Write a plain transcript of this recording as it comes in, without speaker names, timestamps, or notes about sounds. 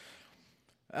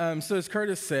So as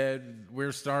Curtis said,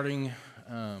 we're starting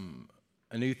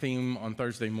a new theme on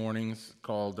Thursday mornings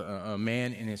called A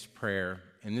Man in His Prayer.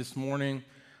 And this morning,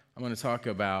 I'm going to talk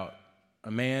about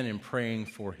a man in praying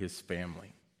for his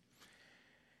family.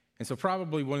 And so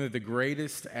probably one of the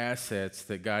greatest assets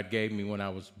that God gave me when I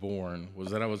was born was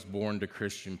that I was born to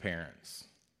Christian parents.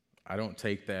 I don't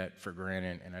take that for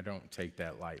granted, and I don't take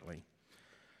that lightly.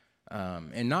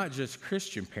 And not just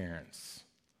Christian parents,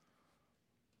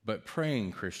 but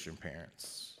praying Christian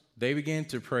parents. They began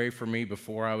to pray for me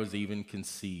before I was even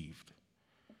conceived.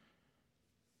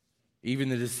 Even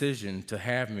the decision to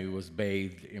have me was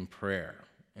bathed in prayer.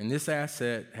 And this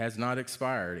asset has not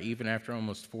expired. Even after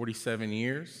almost 47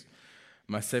 years,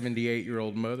 my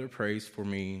 78-year-old mother prays for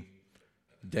me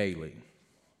daily.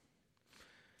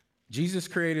 Jesus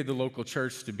created the local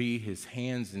church to be his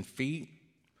hands and feet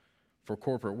for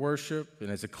corporate worship and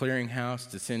as a clearinghouse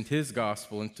to send his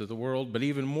gospel into the world, but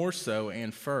even more so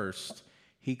and first,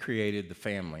 he created the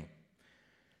family.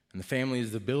 And the family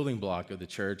is the building block of the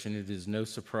church, and it is no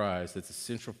surprise that the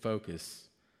central focus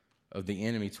of the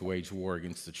enemy to wage war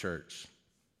against the church.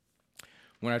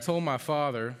 When I told my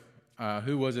father,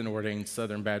 who was an ordained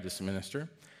Southern Baptist minister,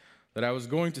 that I was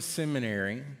going to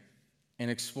seminary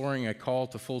and exploring a call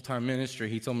to full-time ministry,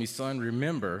 he told me, "Son,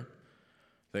 remember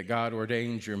that God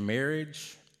ordained your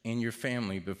marriage and your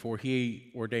family before he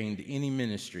ordained any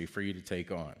ministry for you to take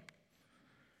on."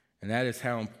 And that is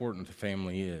how important the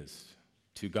family is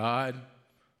to God,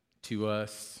 to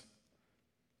us,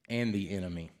 and the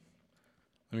enemy.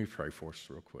 Let me pray for us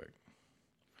real quick.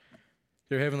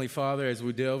 Dear Heavenly Father, as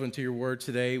we delve into your word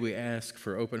today, we ask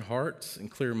for open hearts and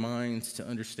clear minds to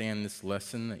understand this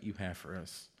lesson that you have for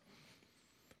us.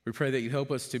 We pray that you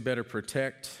help us to better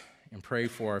protect and pray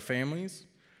for our families,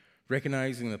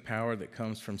 recognizing the power that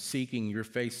comes from seeking your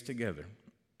face together.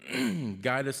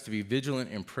 Guide us to be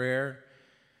vigilant in prayer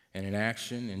and in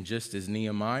action, and just as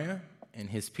Nehemiah and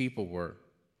his people were.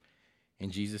 In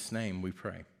Jesus' name we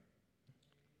pray.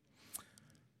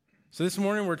 So this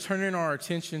morning we're turning our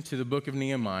attention to the book of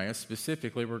Nehemiah.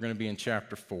 Specifically, we're going to be in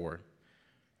chapter 4,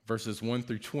 verses 1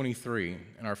 through 23,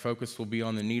 and our focus will be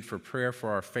on the need for prayer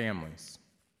for our families.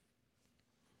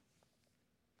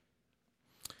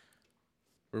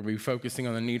 We're going to be focusing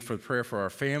on the need for prayer for our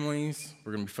families.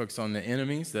 We're going to be focused on the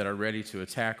enemies that are ready to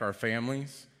attack our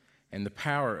families and the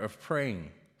power of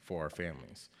praying for our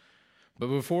families. But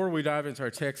before we dive into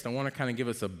our text, I want to kind of give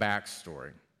us a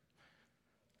backstory.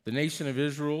 The nation of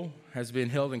Israel has been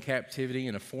held in captivity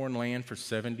in a foreign land for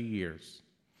 70 years.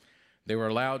 They were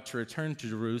allowed to return to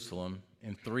Jerusalem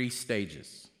in 3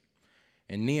 stages.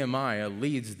 And Nehemiah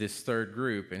leads this third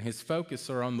group, and his focus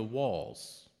are on the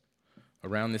walls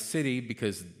around the city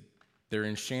because they're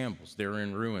in shambles, they're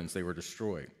in ruins, they were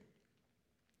destroyed.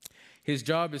 His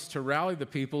job is to rally the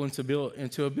people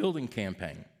into a building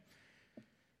campaign.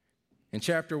 In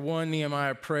chapter 1,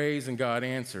 Nehemiah prays and God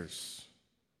answers.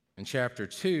 In chapter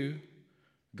 2,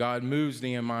 God moves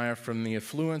Nehemiah from the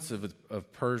affluence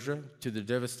of Persia to the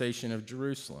devastation of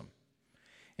Jerusalem.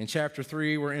 In chapter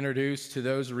 3, we're introduced to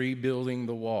those rebuilding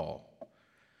the wall.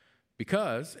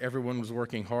 Because everyone was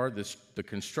working hard, the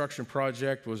construction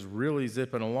project was really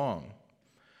zipping along.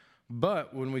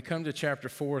 But when we come to chapter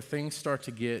 4, things start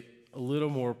to get a little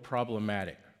more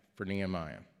problematic for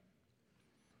Nehemiah.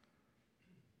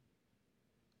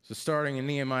 So starting in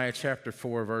Nehemiah chapter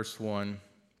 4, verse 1,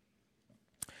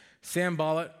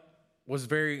 Sanballat was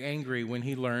very angry when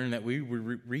he learned that we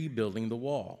were rebuilding the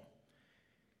wall.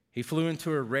 He flew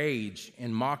into a rage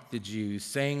and mocked the Jews,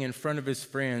 saying in front of his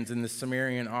friends and the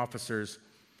Samaritan officers,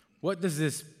 "What does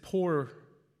this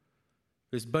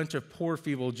bunch of poor,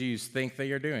 feeble Jews think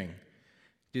they are doing?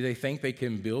 Do they think they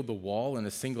can build the wall in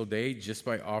a single day just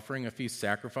by offering a few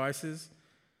sacrifices?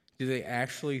 Do they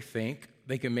actually think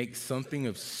they can make something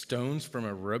of stones from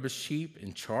a rubbish heap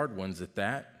and charred ones at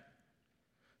that?"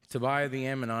 Tobiah the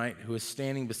Ammonite, who was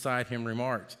standing beside him,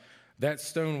 remarked, "That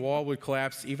stone wall would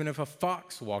collapse even if a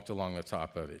fox walked along the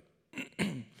top of it."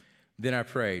 Then I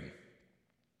prayed,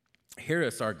 "Hear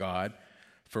us, our God,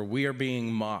 for we are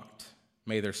being mocked.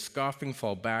 May their scoffing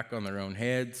fall back on their own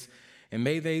heads, and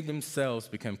may they themselves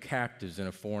become captives in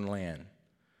a foreign land.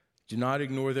 Do not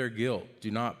ignore their guilt.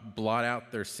 Do not blot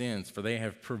out their sins, for they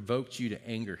have provoked you to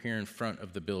anger here in front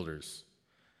of the builders."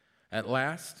 At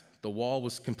last, the wall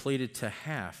was completed to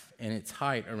half in its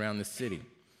height around the city,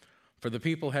 for the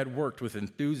people had worked with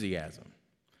enthusiasm.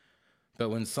 But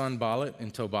when Sanballat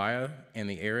and Tobiah and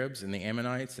the Arabs and the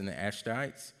Ammonites and the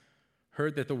Ashdites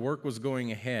heard that the work was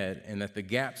going ahead and that the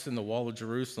gaps in the wall of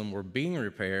Jerusalem were being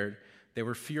repaired, they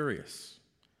were furious.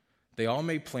 They all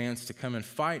made plans to come and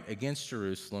fight against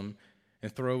Jerusalem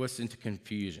and throw us into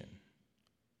confusion.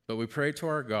 But we prayed to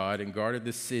our God and guarded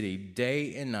the city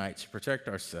day and night to protect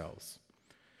ourselves.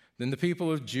 Then the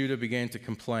people of Judah began to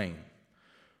complain.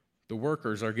 The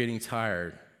workers are getting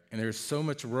tired, and there's so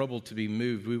much rubble to be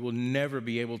moved, we will never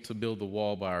be able to build the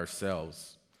wall by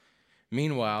ourselves.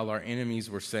 Meanwhile, our enemies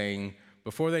were saying,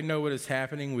 before they know what is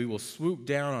happening, we will swoop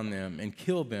down on them and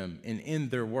kill them and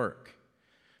end their work.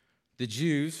 The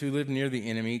Jews who lived near the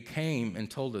enemy came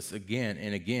and told us again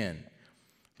and again,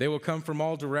 they will come from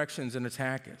all directions and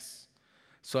attack us.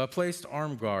 So I placed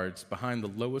armed guards behind the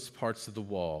lowest parts of the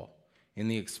wall in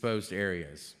the exposed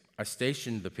areas. I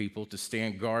stationed the people to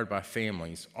stand guard by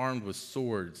families, armed with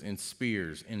swords and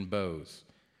spears and bows.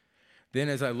 Then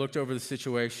as I looked over the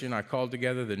situation, I called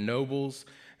together the nobles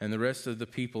and the rest of the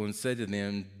people and said to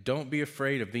them, don't be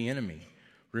afraid of the enemy.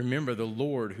 Remember the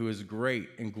Lord who is great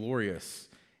and glorious,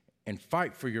 and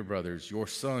fight for your brothers, your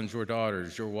sons, your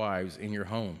daughters, your wives, and your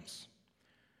homes.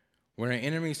 When our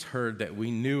enemies heard that we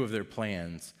knew of their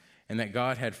plans and that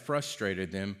God had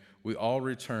frustrated them, we all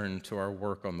returned to our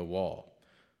work on the wall.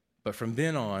 But from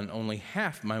then on, only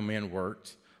half my men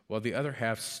worked, while the other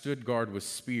half stood guard with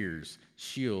spears,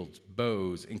 shields,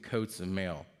 bows, and coats of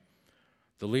mail.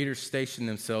 The leaders stationed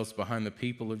themselves behind the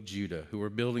people of Judah who were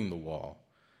building the wall.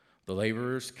 The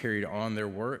laborers carried on their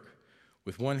work,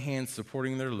 with one hand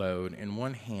supporting their load and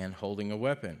one hand holding a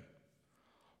weapon.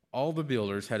 All the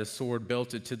builders had a sword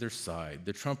belted to their side.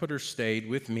 The trumpeter stayed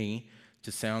with me to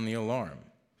sound the alarm.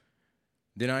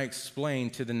 Then I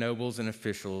explained to the nobles and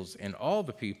officials and all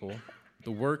the people,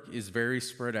 the work is very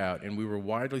spread out, and we were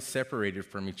widely separated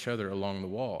from each other along the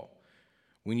wall.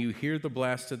 When you hear the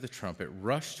blast of the trumpet,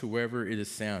 rush to wherever it is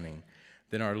sounding.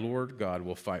 Then our Lord God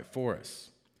will fight for us.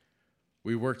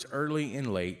 We worked early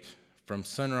and late, from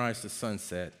sunrise to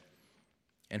sunset,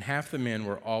 and half the men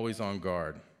were always on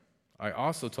guard. I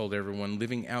also told everyone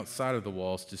living outside of the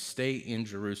walls to stay in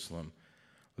Jerusalem.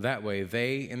 That way,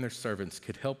 they and their servants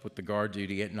could help with the guard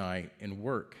duty at night and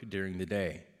work during the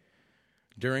day.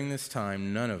 During this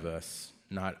time, none of us,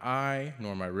 not I,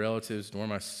 nor my relatives, nor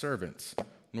my servants,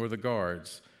 nor the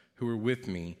guards who were with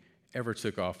me, ever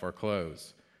took off our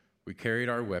clothes. We carried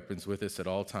our weapons with us at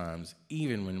all times,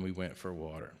 even when we went for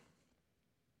water.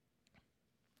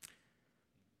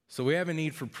 So we have a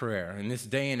need for prayer. In this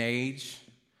day and age,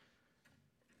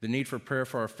 the need for prayer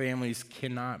for our families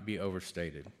cannot be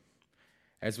overstated.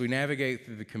 As we navigate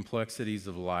through the complexities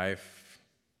of life,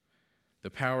 the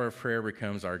power of prayer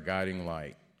becomes our guiding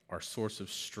light, our source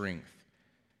of strength,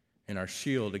 and our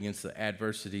shield against the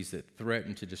adversities that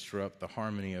threaten to disrupt the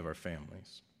harmony of our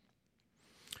families.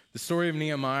 The story of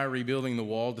Nehemiah rebuilding the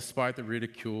wall despite the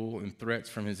ridicule and threats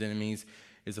from his enemies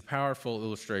is a powerful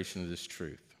illustration of this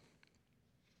truth.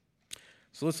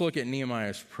 So let's look at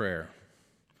Nehemiah's prayer.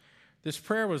 This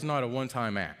prayer was not a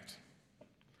one-time act,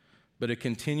 but a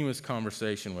continuous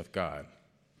conversation with God,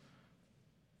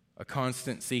 a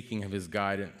constant seeking of his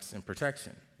guidance and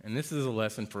protection. And this is a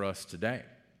lesson for us today.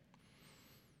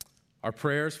 Our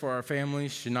prayers for our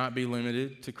families should not be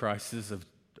limited to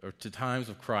times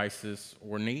of crisis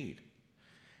or need.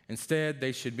 Instead,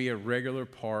 they should be a regular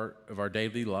part of our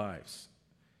daily lives,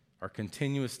 our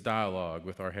continuous dialogue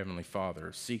with our Heavenly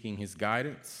Father, seeking his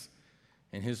guidance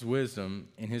and his wisdom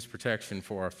and his protection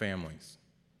for our families.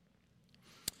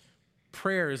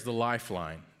 Prayer is the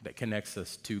lifeline that connects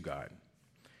us to God.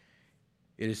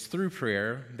 It is through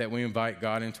prayer that we invite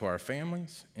God into our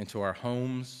families, into our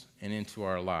homes, and into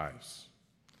our lives.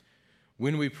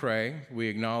 When we pray, we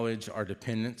acknowledge our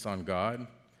dependence on God,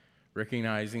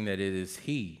 recognizing that it is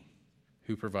he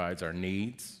who provides our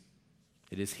needs,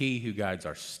 it is he who guides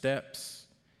our steps,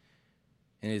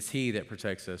 and it is he that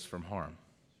protects us from harm.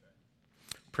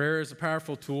 Prayer is a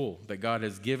powerful tool that God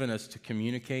has given us to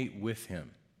communicate with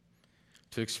him,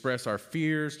 to express our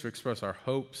fears, to express our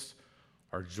hopes,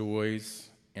 our joys,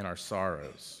 and our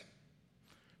sorrows.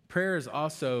 Prayer is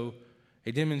also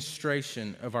a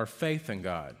demonstration of our faith in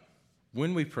God.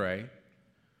 When we pray,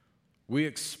 we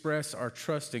express our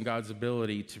trust in God's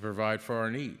ability to provide for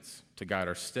our needs, to guide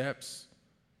our steps,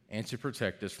 and to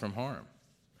protect us from harm.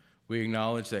 We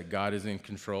acknowledge that God is in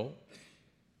control,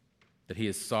 that he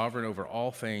is sovereign over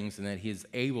all things, and that he is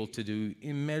able to do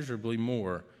immeasurably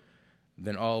more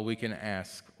than all we can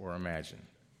ask or imagine,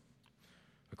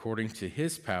 according to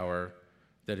his power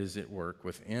that is at work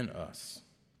within us.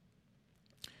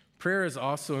 Prayer is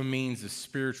also a means of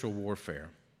spiritual warfare.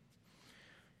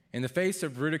 In the face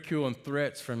of ridicule and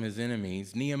threats from his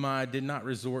enemies, Nehemiah did not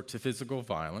resort to physical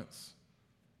violence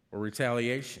or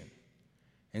retaliation.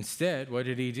 Instead, what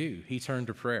did he do? He turned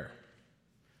to prayer,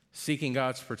 seeking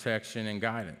God's protection and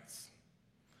guidance.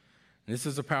 And this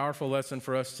is a powerful lesson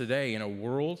for us today in a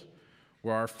world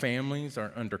where our families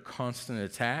are under constant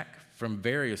attack from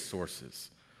various sources,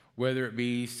 whether it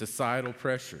be societal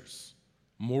pressures,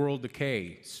 moral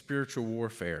decay, spiritual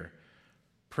warfare.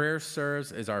 Prayer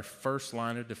serves as our first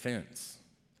line of defense.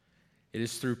 It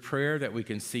is through prayer that we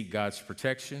can seek God's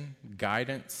protection,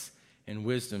 guidance, and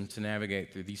wisdom to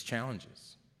navigate through these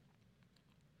challenges.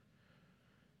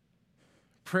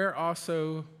 Prayer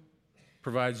also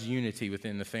provides unity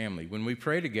within the family. When we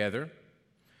pray together,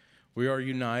 we are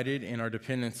united in our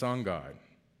dependence on God,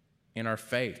 in our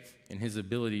faith in His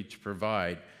ability to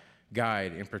provide,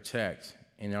 guide, and protect,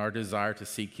 and our desire to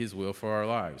seek His will for our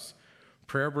lives.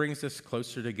 Prayer brings us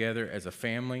closer together as a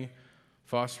family,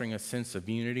 fostering a sense of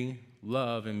unity,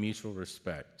 love, and mutual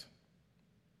respect.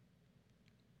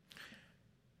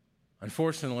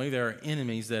 Unfortunately, there are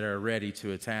enemies that are ready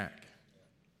to attack.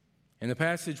 In the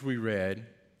passage we read,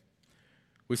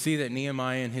 we see that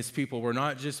Nehemiah and his people were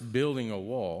not just building a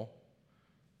wall,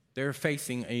 they're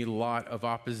facing a lot of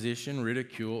opposition,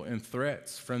 ridicule, and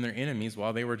threats from their enemies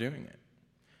while they were doing it.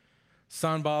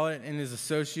 Sanballat and his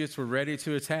associates were ready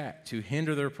to attack, to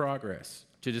hinder their progress,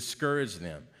 to discourage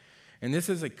them. And this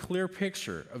is a clear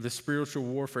picture of the spiritual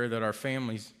warfare that our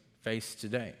families face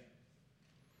today.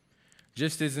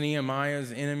 Just as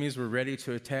Nehemiah's enemies were ready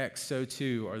to attack, so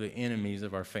too are the enemies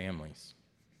of our families.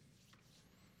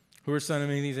 Who are some of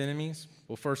these enemies?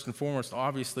 Well, first and foremost,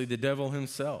 obviously, the devil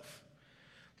himself.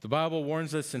 The Bible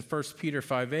warns us in 1 Peter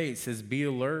 5:8, says, "Be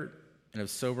alert and of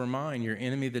sober mind. Your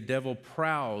enemy, the devil,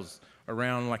 prowls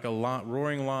around like a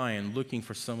roaring lion looking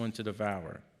for someone to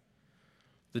devour."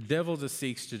 The devil just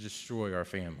seeks to destroy our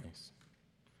families,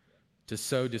 to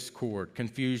sow discord,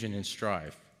 confusion, and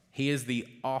strife. He is the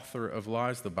author of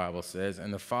lies, the Bible says,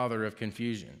 and the father of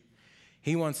confusion.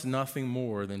 He wants nothing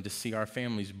more than to see our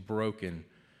families broken,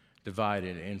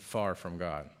 divided, and far from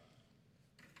God.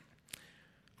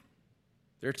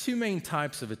 There are two main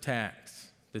types of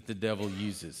attacks that the devil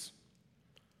uses.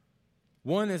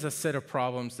 One is a set of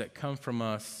problems that come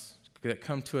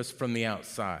to us from the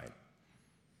outside.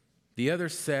 The other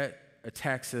set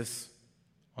attacks us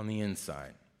on the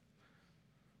inside.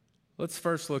 Let's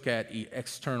first look at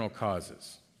external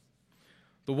causes.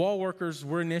 The wall workers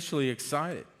were initially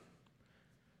excited. It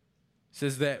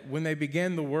says that when they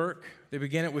began the work, they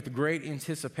began it with great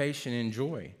anticipation and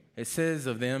joy. It says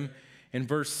of them in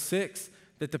verse 6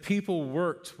 that the people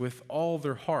worked with all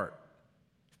their heart.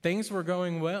 Things were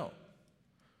going well.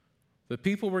 The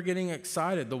people were getting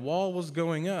excited. The wall was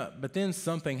going up, but then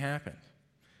something happened.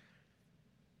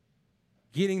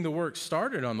 Getting the work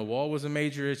started on the wall was a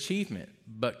major achievement,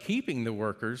 but keeping the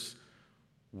workers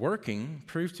working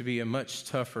proved to be a much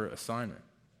tougher assignment.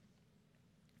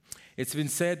 It's been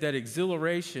said that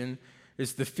exhilaration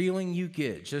is the feeling you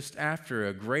get just after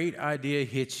a great idea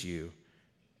hits you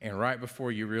and right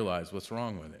before you realize what's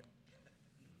wrong with it.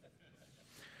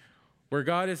 Where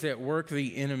God is at work,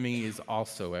 the enemy is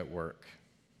also at work.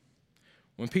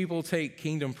 When people take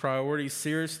kingdom priorities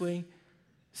seriously,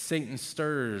 Satan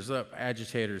stirs up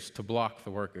agitators to block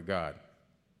the work of God.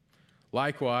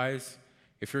 Likewise,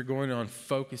 if you're going to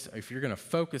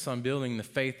focus on building the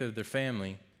faith of their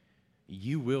family,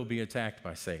 you will be attacked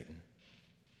by Satan.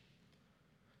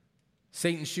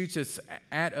 Satan shoots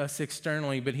at us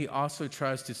externally, but he also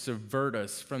tries to subvert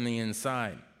us from the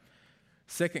inside.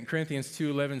 2 Corinthians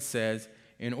 2:11 says,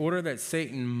 "In order that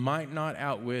Satan might not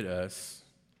outwit us,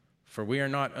 for we are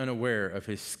not unaware of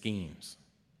his schemes."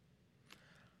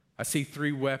 I see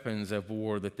three weapons of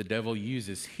war that the devil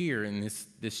uses here in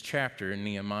this chapter in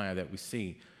Nehemiah that we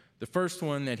see. The first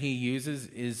one that he uses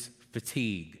is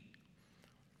fatigue.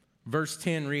 Verse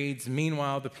 10 reads,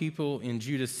 "Meanwhile, the people in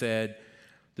Judah said,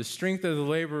 'The strength of the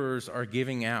laborers are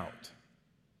giving out.'"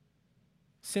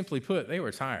 Simply put, they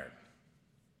were tired.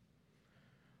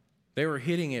 They were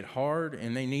hitting it hard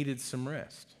and they needed some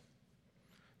rest.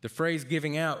 The phrase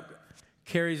 "giving out"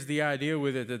 carries the idea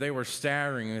with it that they were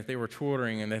staggering, and that they were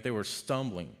tottering, and that they were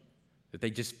stumbling, that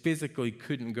they just physically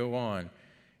couldn't go on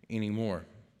anymore.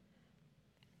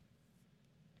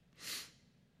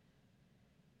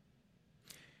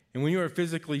 And when you are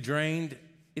physically drained,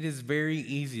 it is very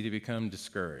easy to become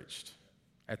discouraged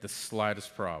at the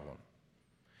slightest problem.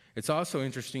 It's also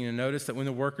interesting to notice that when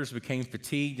the workers became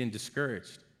fatigued and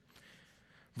discouraged,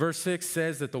 verse 6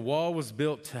 says that the wall was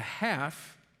built to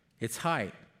half its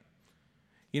height.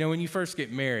 You know, when you first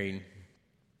get married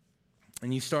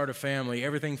and you start a family,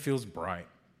 everything feels bright.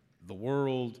 The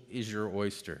world is your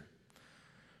oyster.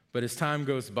 But as time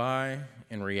goes by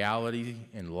and reality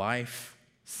and life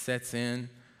sets in,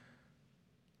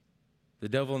 the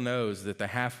devil knows that the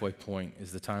halfway point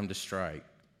is the time to strike,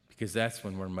 because that's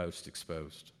when we're most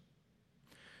exposed.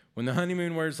 When the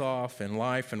honeymoon wears off and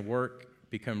life and work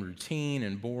become routine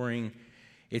and boring,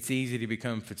 it's easy to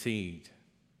become fatigued.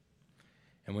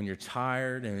 And when you're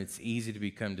tired, and it's easy to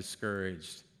become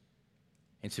discouraged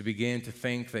and to begin to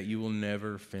think that you will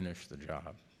never finish the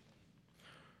job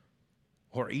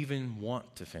or even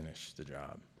want to finish the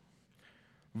job.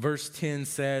 Verse 10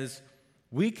 says,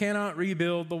 "We cannot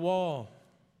rebuild the wall."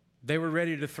 They were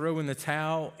ready to throw in the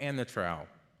towel and the trowel.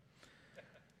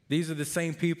 These are the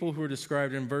same people who are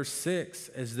described in verse 6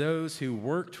 as those who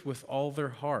worked with all their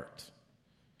heart.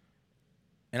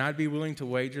 And I'd be willing to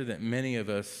wager that many of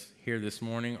us here this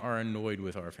morning are annoyed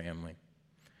with our family.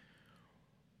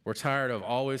 We're tired of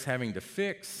always having to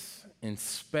fix,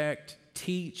 inspect,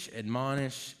 teach,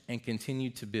 admonish, and continue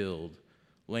to build,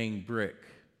 laying brick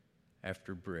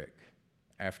after brick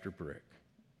after brick.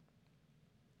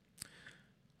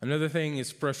 Another thing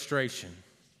is frustration.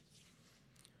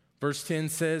 Verse 10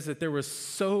 says that there was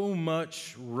so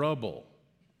much rubble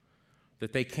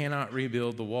that they cannot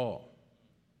rebuild the wall.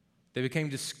 They became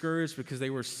discouraged because they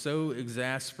were so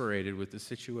exasperated with the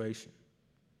situation.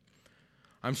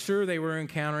 I'm sure they were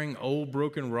encountering old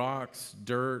broken rocks,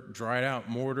 dirt, dried out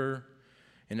mortar,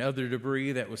 and other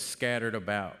debris that was scattered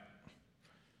about.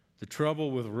 The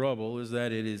trouble with rubble is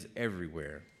that it is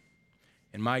everywhere.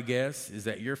 And my guess is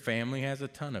that your family has a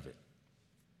ton of it.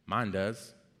 Mine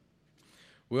does.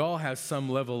 We all have some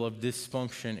level of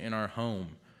dysfunction in our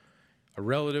home. A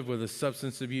relative with a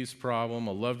substance abuse problem,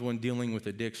 a loved one dealing with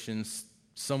addictions,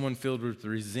 someone filled with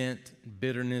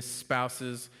bitterness,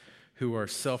 spouses who are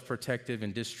self-protective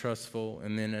and distrustful,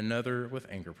 and then another with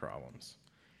anger problems.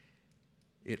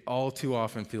 It all too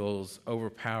often feels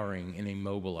overpowering and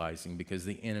immobilizing because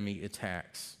the enemy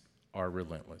attacks are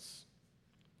relentless.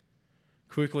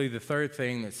 Quickly, the third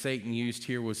thing that Satan used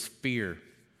here was fear.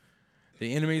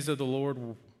 The enemies of the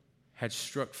Lord had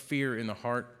struck fear in the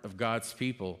heart of God's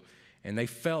people, and they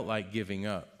felt like giving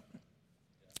up.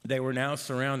 They were now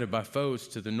surrounded by foes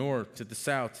to the north, to the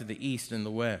south, to the east, and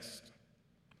the west.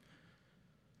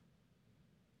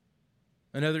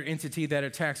 Another entity that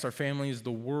attacks our family is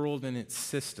the world and its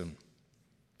system.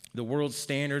 The world's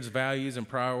standards, values, and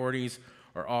priorities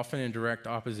are often in direct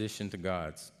opposition to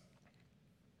God's.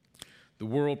 The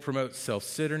world promotes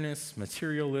self-centeredness,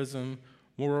 materialism,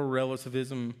 moral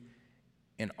relativism,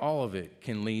 and all of it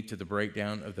can lead to the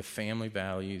breakdown of the family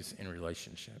values and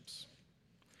relationships.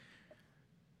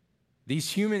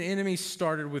 These human enemies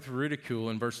started with ridicule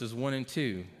in verses 1 and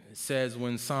 2. It says,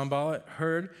 when Sanballat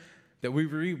heard that we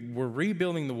were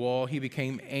rebuilding the wall, he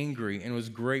became angry and was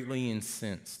greatly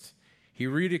incensed. He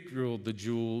ridiculed the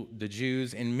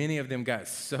Jews, and many of them got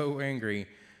so angry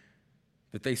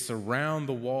that they surround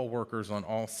the wall workers on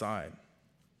all sides.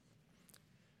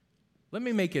 Let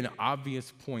me make an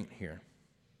obvious point here.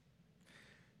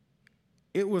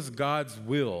 It was God's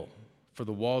will for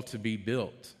the wall to be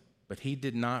built, but he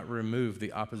did not remove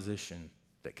the opposition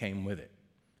that came with it.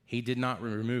 He did not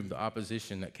remove the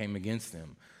opposition that came against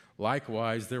them.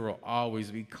 Likewise, there will always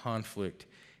be conflict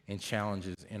and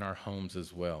challenges in our homes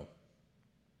as well.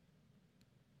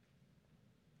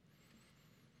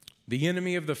 The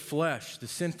enemy of the flesh, the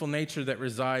sinful nature that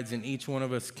resides in each one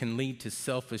of us, can lead to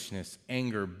selfishness,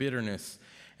 anger, bitterness,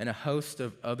 and a host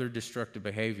of other destructive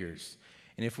behaviors.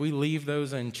 And if we leave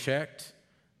those unchecked,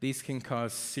 these can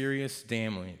cause serious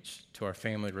damage to our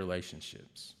family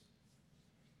relationships.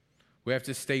 We have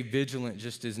to stay vigilant,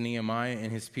 just as Nehemiah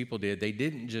and his people did. They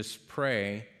didn't just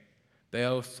pray, they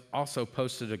also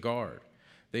posted a guard.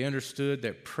 They understood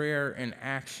that prayer and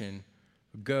action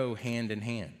go hand in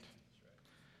hand.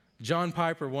 John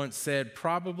Piper once said,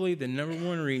 probably the number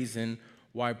one reason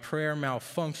why prayer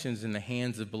malfunctions in the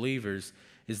hands of believers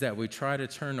is that we try to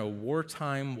turn a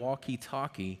wartime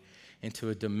walkie-talkie into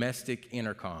a domestic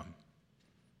intercom.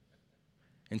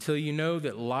 Until you know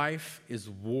that life is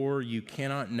war, you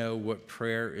cannot know what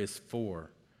prayer is for.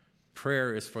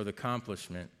 Prayer is for the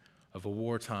accomplishment of a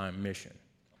wartime mission.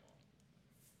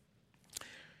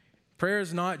 Prayer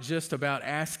is not just about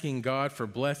asking God for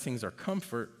blessings or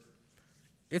comfort.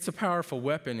 It's a powerful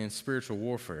weapon in spiritual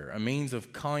warfare, a means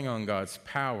of calling on God's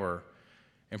power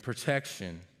and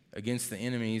protection against the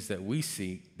enemies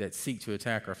that seek to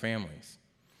attack our families.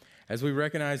 As we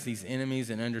recognize these enemies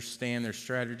and understand their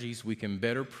strategies, we can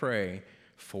better pray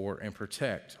for and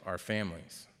protect our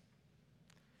families.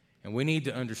 And we need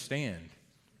to understand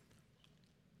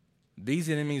these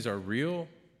enemies are real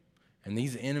and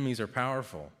these enemies are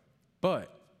powerful, but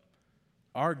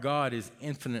our God is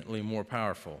infinitely more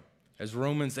powerful. As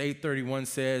Romans 8:31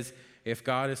 says, if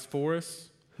God is for us,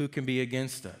 who can be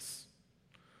against us?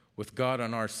 With God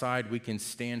on our side, we can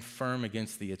stand firm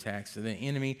against the attacks of the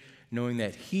enemy, knowing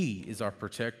that he is our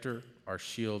protector, our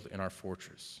shield, and our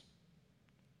fortress.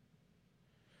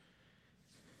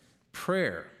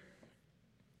 Prayer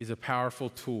is a powerful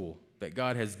tool that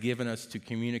God has given us to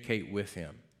communicate with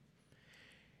Him.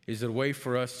 It is a way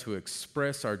for us to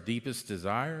express our deepest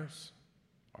desires,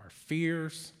 our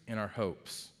fears, and our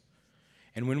hopes.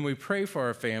 And when we pray for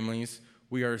our families,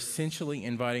 we are essentially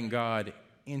inviting God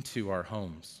into our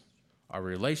homes, our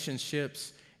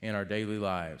relationships, and our daily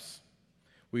lives.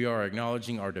 We are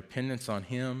acknowledging our dependence on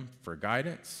Him for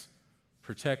guidance,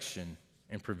 protection,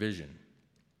 and provision.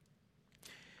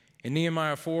 In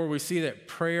Nehemiah 4, we see that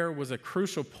prayer was a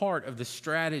crucial part of the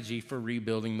strategy for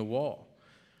rebuilding the wall.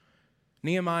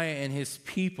 Nehemiah and his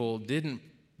people didn't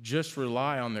just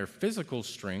rely on their physical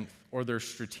strength or their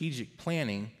strategic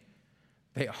planning,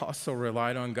 they also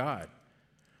relied on God.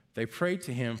 They prayed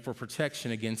to Him for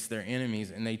protection against their enemies,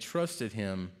 and they trusted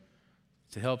Him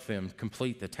to help them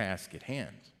complete the task at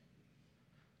hand.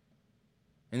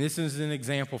 And this is an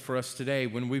example for us today.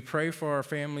 When we pray for our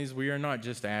families, we are not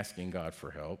just asking God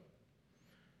for help.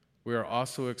 We are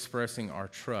also expressing our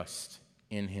trust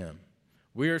in Him.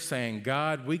 We are saying,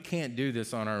 God, we can't do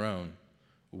this on our own.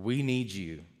 We need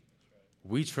You.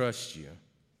 We trust You.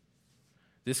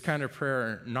 This kind of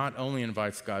prayer not only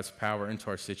invites God's power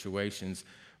into our situations,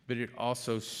 but it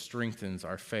also strengthens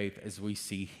our faith as we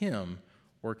see Him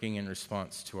working in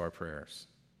response to our prayers.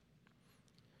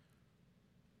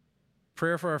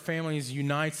 Prayer for our families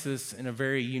unites us in a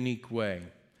very unique way.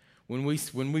 When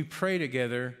we pray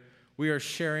together, we are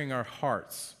sharing our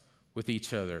hearts with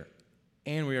each other,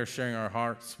 and we are sharing our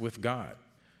hearts with God.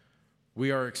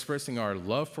 We are expressing our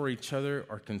love for each other,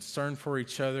 our concern for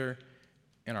each other,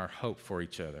 and our hope for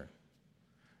each other.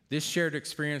 This shared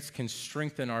experience can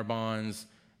strengthen our bonds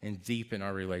and deepen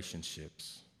our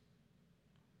relationships.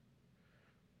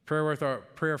 Prayer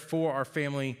for our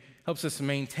family helps us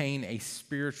maintain a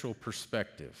spiritual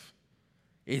perspective.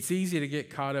 It's easy to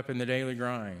get caught up in the daily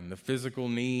grind, the physical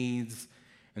needs,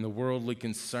 and the worldly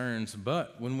concerns,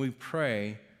 but when we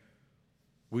pray,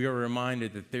 we are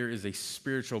reminded that there is a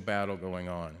spiritual battle going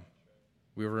on.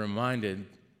 We are reminded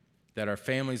that our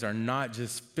families are not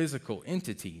just physical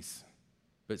entities,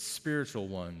 but spiritual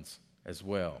ones as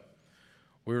well.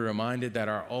 We're reminded that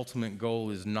our ultimate goal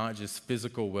is not just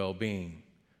physical well-being,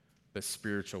 but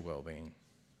spiritual well-being.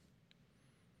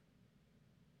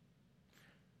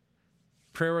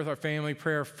 Prayer with our family,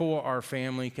 prayer for our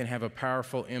family can have a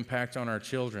powerful impact on our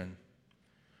children.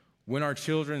 When our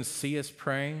children see us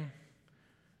praying,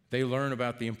 they learn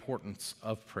about the importance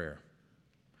of prayer.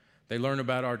 They learn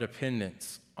about our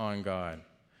dependence on God.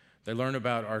 They learn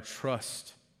about our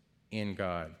trust in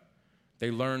God.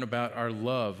 They learn about our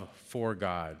love for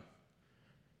God.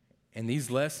 And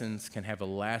these lessons can have a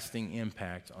lasting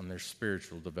impact on their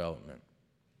spiritual development.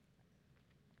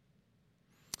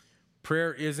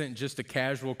 Prayer isn't just a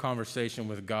casual conversation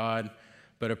with God,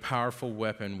 but a powerful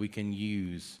weapon we can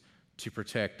use to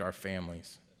protect our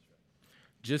families.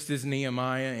 Just as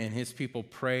Nehemiah and his people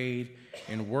prayed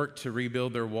and worked to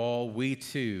rebuild their wall, we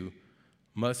too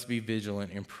must be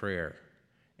vigilant in prayer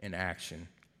and action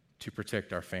to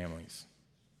protect our families.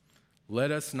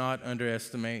 Let us not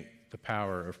underestimate the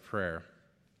power of prayer.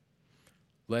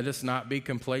 Let us not be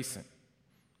complacent.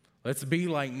 Let's be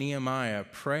like Nehemiah,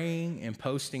 praying and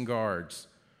posting guards,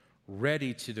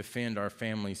 ready to defend our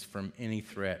families from any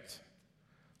threat.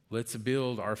 Let's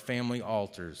build our family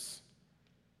altars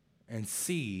and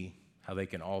see how they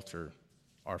can alter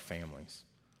our families.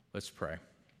 Let's pray.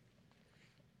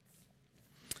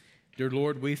 Dear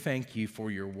Lord, we thank You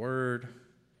for Your word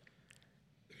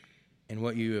and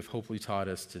what You have hopefully taught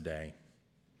us today.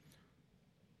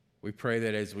 We pray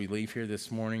that as we leave here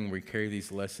this morning, we carry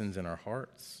these lessons in our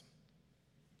hearts.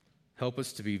 Help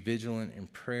us to be vigilant in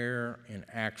prayer and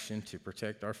action to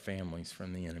protect our families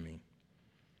from the enemy.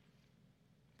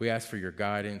 We ask for Your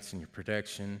guidance and Your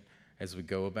protection as we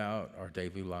go about our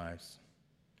daily lives.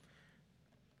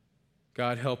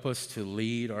 God, help us to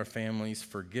lead our families.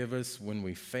 Forgive us when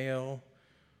we fail.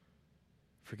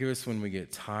 Forgive us when we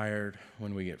get tired,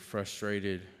 when we get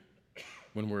frustrated,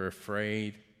 when we're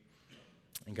afraid.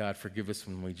 And God, forgive us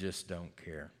when we just don't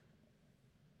care.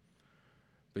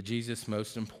 But Jesus,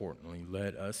 most importantly,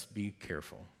 let us be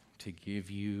careful to give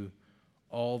You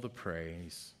all the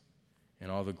praise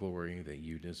and all the glory that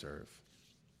You deserve.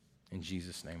 In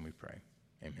Jesus' name we pray.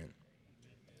 Amen.